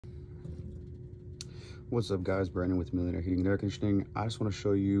What's up guys, Brandon with Millionaire Heating and Air Conditioning. I just want to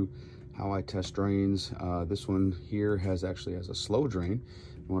show you how I test drains. This one here actually has a slow drain.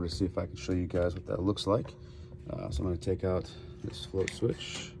 I wanted to see if I could show you guys what that looks like. So I'm going to take out this float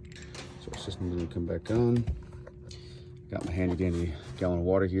switch so our system doesn't come back on. Got my handy dandy gallon of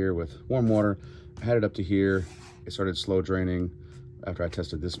water here with warm water. I had it up to here. It started slow draining after I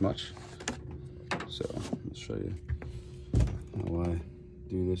tested this much. So I'll show you how I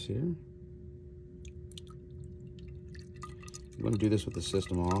do this here. I'm going to do this with the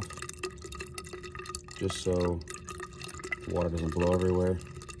system off, just so the water doesn't blow everywhere.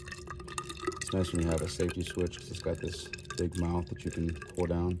 It's nice when you have a safety switch because it's got this big mouth that you can pull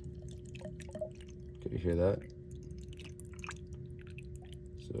down. Can you hear that?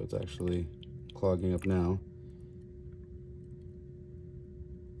 So it's actually clogging up now.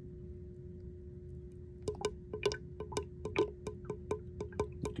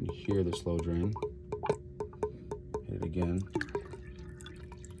 You can hear the slow drain. Hit it again.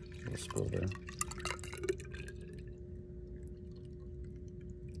 Little spill there.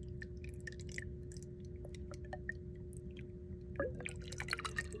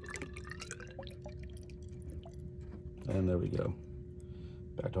 And there we go.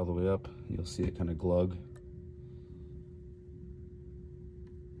 Backed all the way up. You'll see it kind of glug.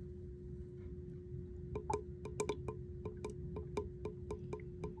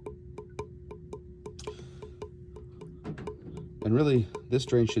 And really, this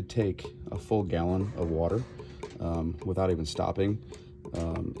drain should take a full gallon of water without even stopping.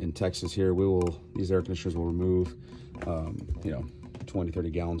 In Texas here, these air conditioners will remove, 20, 30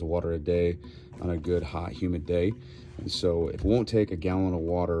 gallons of water a day on a good, hot, humid day. And so if it won't take a gallon of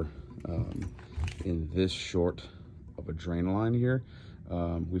water in this short of a drain line here,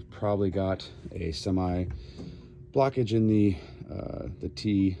 we've probably got a semi blockage in the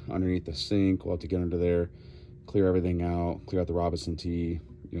T underneath the sink. We'll have to get under there, clear everything out, clear out the Robinson T,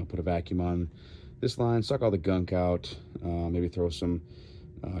 put a vacuum on this line, suck all the gunk out, maybe throw some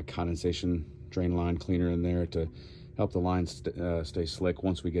condensation drain line cleaner in there to help the line stay slick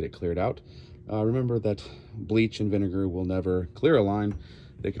once we get it cleared out. Remember that bleach and vinegar will never clear a line.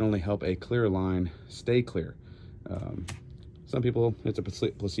 They can only help a clear line stay clear. Some people, it's a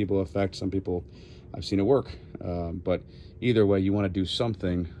placebo effect. Some people, I've seen it work. But either way, you want to do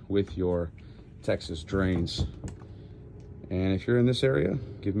something with your Texas drains. And if you're in this area,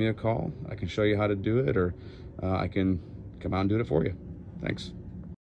 give me a call. I can show you how to do it, or I can come out and do it for you. Thanks.